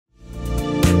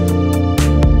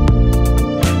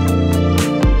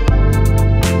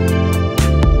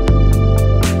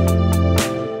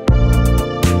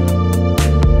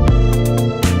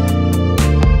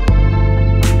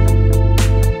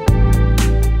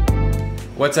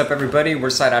What's up, everybody? We're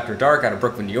S.A.D After Dark out of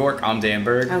Brooklyn, New York. I'm Dan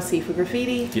Berg. I'm C for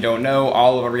Graffiti. If you don't know,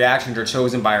 all of our reactions are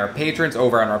chosen by our patrons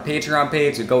over on our Patreon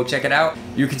page, so go check it out.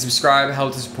 You can subscribe,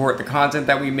 help to support the content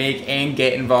that we make, and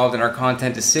get involved in our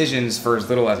content decisions for as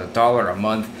little as $1 a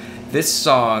month. This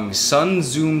song, Sun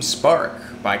Zoom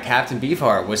Spark by Captain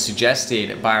Beefheart, was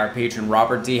suggested by our patron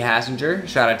Robert D. Hassinger.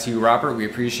 Shout out to you, Robert. We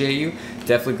appreciate you.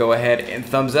 Definitely go ahead and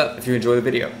thumbs up if you enjoy the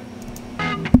video.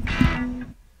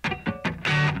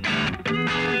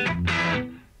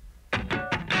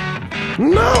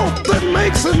 Note that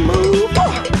makes it move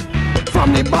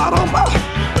from the bottom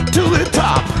to the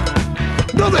top.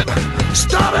 Does it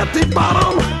start at the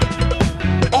bottom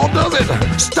or does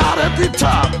it start at the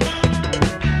top?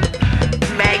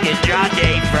 Magnet draw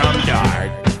day from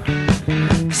dark.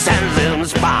 Sun zoom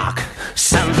spark,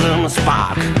 sun zoom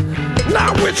spark.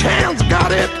 Now which hand's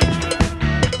got it?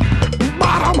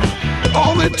 Bottom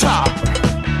or the top?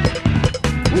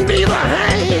 Neither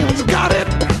hand's got it.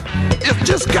 It's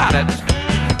just got it.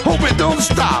 Hope it don't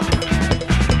stop.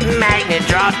 Magnet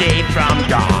draw day from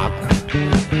dark.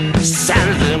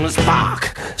 Sun zoom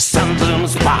spark, sun zoom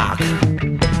spark.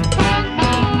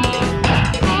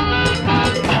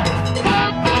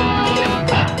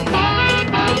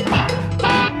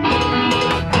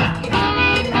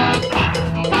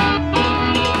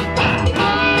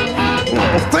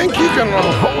 Think you can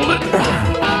hold it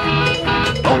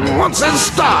once it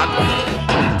start.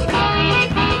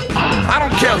 I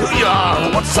don't care who you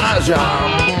are, what size you are,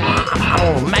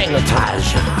 I'll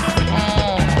magnetize you.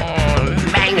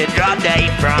 Magnet draw day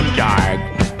from dark.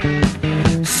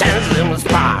 Sun zoom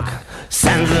spark,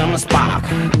 sun zoom spark.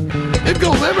 It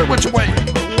goes every which way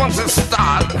once it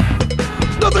start.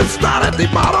 Does it start at the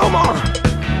bottom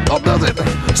or does it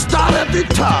start at the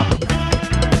top?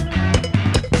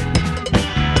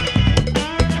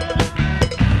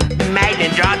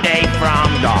 Magnet draw day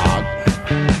from dark.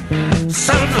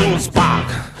 Sun zoom spark,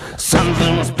 sun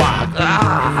zoom spark.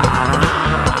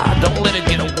 Don't let it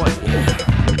get away.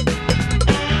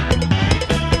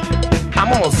 I'm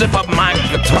gonna zip up my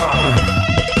guitar.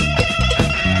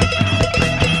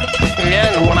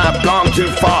 And when I've gone too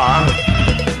far,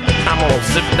 I'm gonna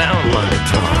zip down my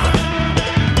guitar.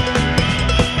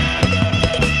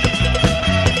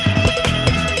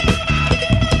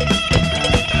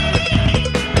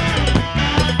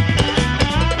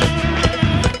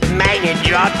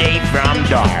 Draw day from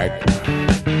dark.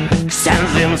 Sun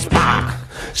zoom spark,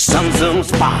 sun zoom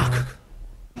spark.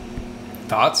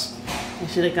 Thoughts? I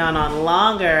should have gone on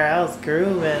longer. I was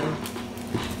grooving.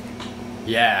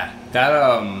 Yeah, that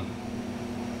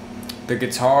the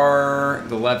guitar,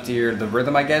 the left ear, the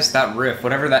rhythm, I guess, that riff,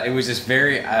 whatever that, it was just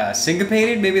very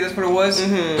syncopated, maybe that's what it was,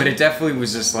 but it definitely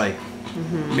was just like,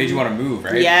 made you want to move,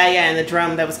 right? Yeah, and the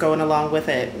drum that was going along with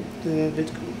it.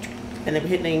 And they were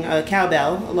hitting a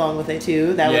cowbell along with it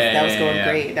too. That was going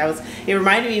great. It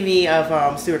reminded me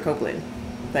of Stuart Copeland,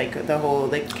 like the whole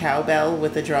cowbell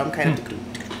with the drum kind of.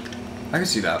 I can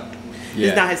see that. Yeah.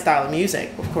 It's not his style of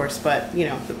music, of course, but you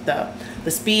know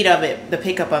the speed of it, the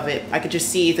pickup of it. I could just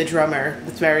see the drummer.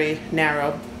 It's very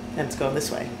narrow, and it's going this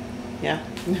way. Yeah.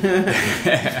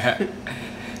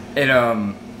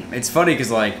 It's funny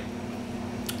because well,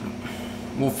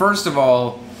 first of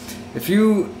all, if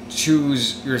you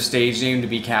choose your stage name to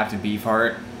be Captain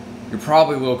Beefheart, you're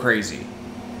probably a little crazy.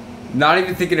 Not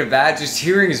even thinking of that, just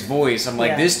hearing his voice, I'm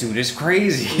like, this dude is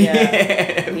crazy.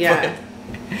 Yeah. Yeah.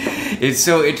 It's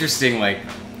so interesting, like,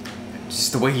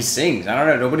 just the way he sings. I don't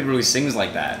know, nobody really sings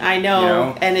like that. I know, you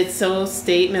know? And it's so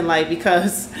statement-like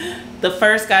because the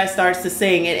first guy starts to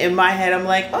sing, and in my head I'm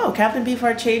like, oh, Captain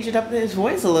Beefheart changed it up in his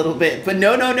voice a little bit. But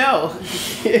no.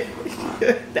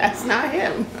 That's not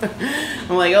him.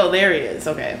 I'm like, oh, there he is.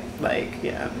 Okay. Like,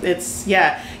 yeah.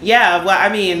 Well, I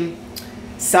mean,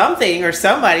 something or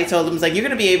somebody told him, like, you're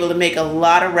going to be able to make a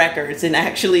lot of records and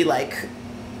actually, like,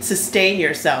 sustain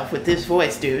yourself with this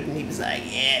voice, dude. And he was like,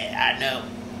 yeah, I know.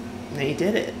 And he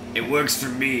did it. It works for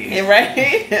me. Right?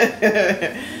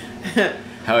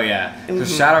 Hell yeah. So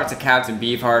shout out to Captain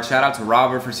Beefheart. Shout out to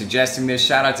Robert for suggesting this.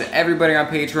 Shout out to everybody on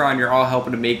Patreon. You're all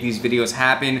helping to make these videos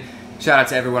happen. Shout out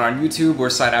to everyone on YouTube. We're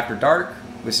S.A.D After Dark.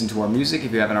 Listen to our music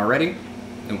if you haven't already.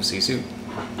 And we'll see you soon.